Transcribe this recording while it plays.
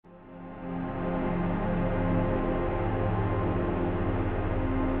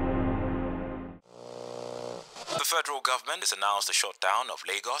federal government has announced the shutdown of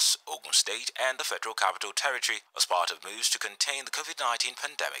Lagos, Ogun State and the Federal Capital Territory as part of moves to contain the COVID-19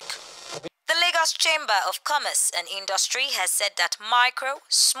 pandemic. The Lagos Chamber of Commerce and Industry has said that micro,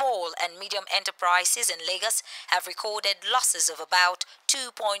 small and medium enterprises in Lagos have recorded losses of about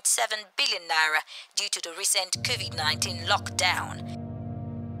 2.7 billion naira due to the recent COVID-19 lockdown.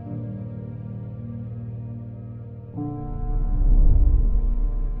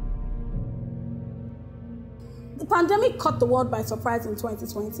 The pandemic caught the world by surprise in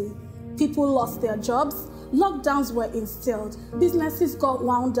 2020. People lost their jobs, lockdowns were instilled, businesses got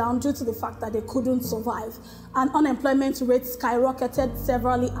wound down due to the fact that they couldn't survive, and unemployment rates skyrocketed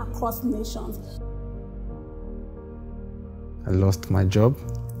severally across nations. I lost my job.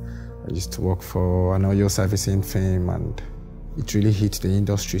 I used to work for an oil servicing firm, and it really hit the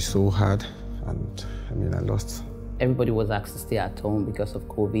industry so hard, and I lost. Everybody was asked to stay at home because of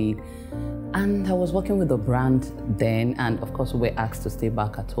COVID, and I was working with a brand then, and of course we were asked to stay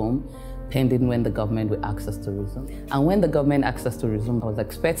back at home, pending when the government would ask us to resume. And when the government asked us to resume, I was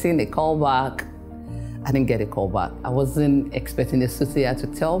expecting a call back. I didn't get a call back. I wasn't expecting the associate to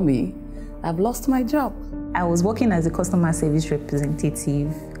tell me I've lost my job. I was working as a customer service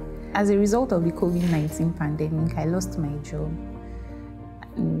representative. As a result of the COVID-19 pandemic, I lost my job.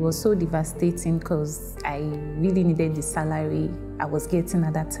 It was so devastating because I really needed the salary I was getting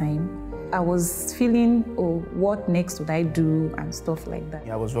at that time. I was feeling, oh, what next would I do and stuff like that.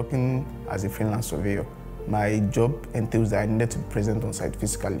 I was working as a freelance surveyor. My job entails that I needed to be present on site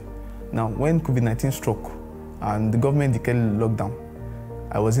physically. Now, when COVID-19 struck and the government declared lockdown,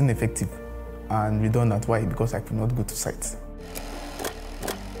 I was ineffective and redundant. Why? Because I could not go to site.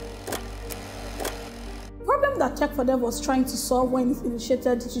 That Tech4Dev was trying to solve when it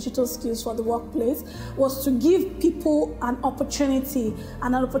initiated digital skills for the workplace was to give people an opportunity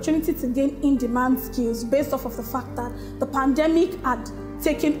to gain in-demand skills based off of the fact that the pandemic had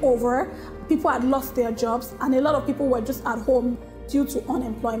taken over, people had lost their jobs, and a lot of people were just at home due to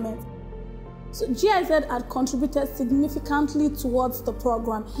unemployment. So GIZ had contributed significantly towards the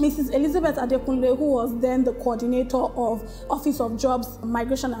program. Mrs. Elizabeth Adeola, who was then the coordinator of Office of Jobs,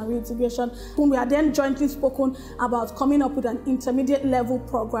 Migration and Reintegration, whom we had then jointly spoken about coming up with an intermediate level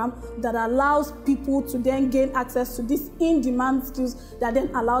program that allows people to then gain access to these in-demand skills that then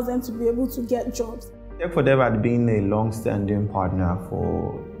allows them to be able to get jobs. Tech4Dev had been a long-standing partner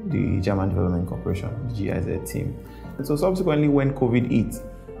for the German Development Corporation, the GIZ team. And so subsequently when COVID hit,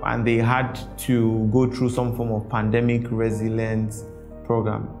 and they had to go through some form of pandemic resilience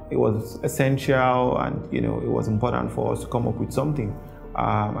program, it was essential and it was important for us to come up with something.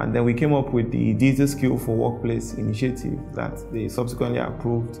 And then we came up with the Digital Skill for Workplace initiative that they subsequently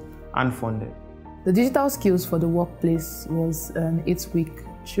approved and funded. The Digital Skills for the Workplace was an 8-week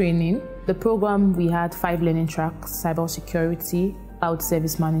training. The program, we had 5 learning tracks: cybersecurity, cloud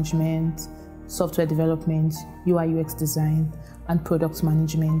service management, software development, UI UX design, and product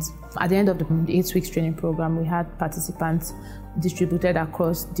management. At the end of the 8-week training program, we had participants distributed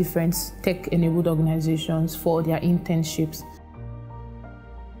across different tech-enabled organizations for their internships.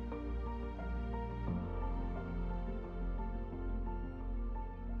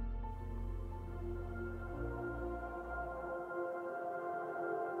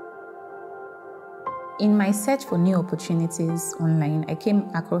 In my search for new opportunities online, I came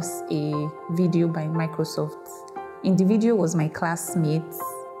across a video by Microsoft. In the video was my classmate,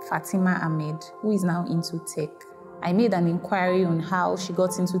 Fatima Ahmed, who is now into tech. I made an inquiry on how she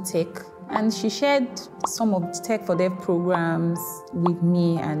got into tech, and she shared some of the Tech4Dev programs with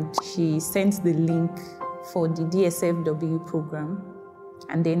me, and she sent the link for the DSFW program.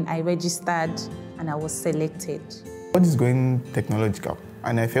 And then I registered and I was selected. What is going technological?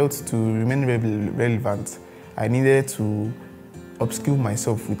 And I felt to remain relevant, I needed to upskill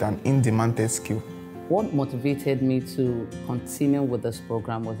myself with an in-demand skill. What motivated me to continue with this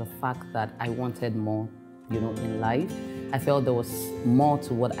program was the fact that I wanted more, in life. I felt there was more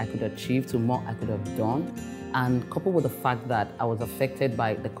to what I could achieve, to more I could have done, and coupled with the fact that I was affected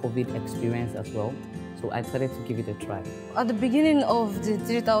by the COVID experience as well. So I decided to give it a try. At the beginning of the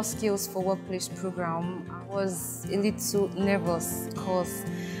Digital Skills for Workplace program, I was a little nervous because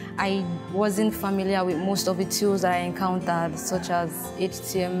I wasn't familiar with most of the tools that I encountered, such as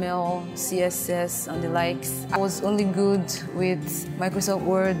HTML, CSS, and the likes. I was only good with Microsoft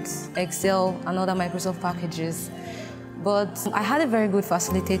Word, Excel, and other Microsoft packages. But I had a very good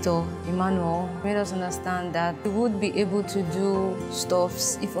facilitator, Emmanuel, who made us understand that we would be able to do stuff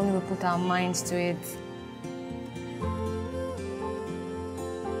if only we put our minds to it.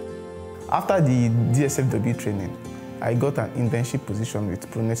 After the DSFW training, I got an internship position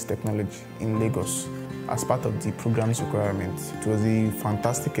with Pronet Technology in Lagos. as part of the program's requirements. It was a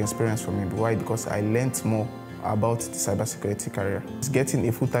fantastic experience for me. Why? Because I learned more about the cybersecurity career. It's getting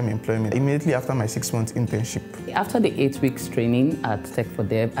a full-time employment immediately after my 6-month internship. After the 8 weeks training at Tech for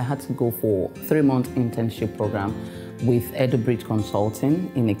Dev, I had to go for a 3-month internship program with Bridge Consulting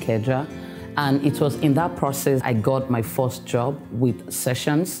in Ikeja. And it was in that process I got my first job with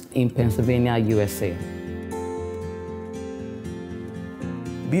Sessions in Pennsylvania, USA.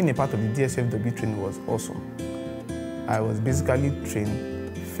 Being a part of the DSFW training was awesome. I was basically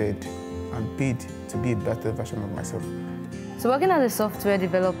trained, fed, and paid to be a better version of myself. So working as a software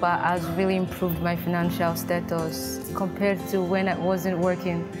developer has really improved my financial status compared to when I wasn't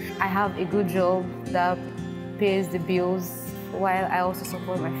working. I have a good job that pays the bills while I also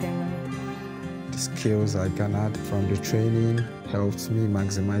support my family. The skills I garnered from the training helped me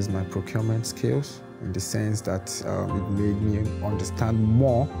maximize my procurement skills in the sense that it made me understand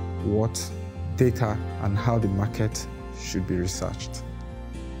more what data and how the market should be researched.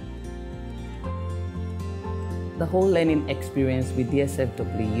 The whole learning experience with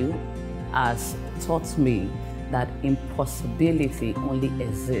DSFW has taught me that impossibility only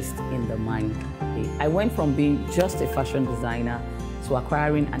exists in the mind. I went from being just a fashion designer to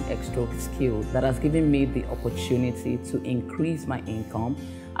acquiring an extra skill that has given me the opportunity to increase my income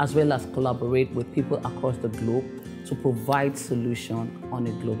as well as collaborate with people across the globe to provide solutions on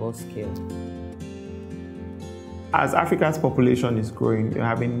a global scale. As Africa's population is growing, you're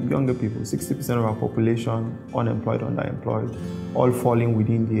having younger people, 60% of our population unemployed, underemployed, all falling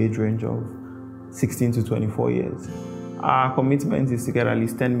within the age range of 16 to 24 years. Our commitment is to get at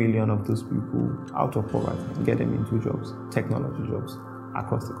least 10 million of those people out of poverty and get them into jobs, technology jobs,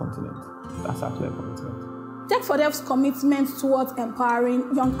 across the continent. That's our clear commitment. Tech for Dev's commitment towards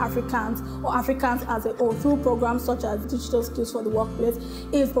empowering young Africans or Africans as a whole through programs such as Digital Skills for the Workplace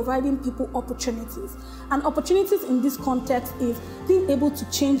is providing people opportunities. And opportunities in this context is being able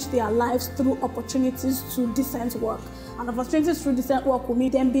to change their lives through opportunities to decent work. And opportunities through decent work will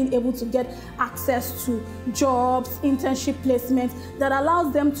mean them being able to get access to jobs, internship placements that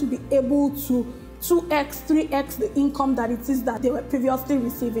allows them to be able to 2x, 3x the income that it is that they were previously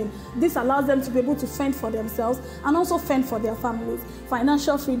receiving. This allows them to be able to fend for themselves and also fend for their families,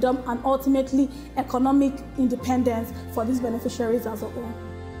 financial freedom, and ultimately economic independence for these beneficiaries as a whole.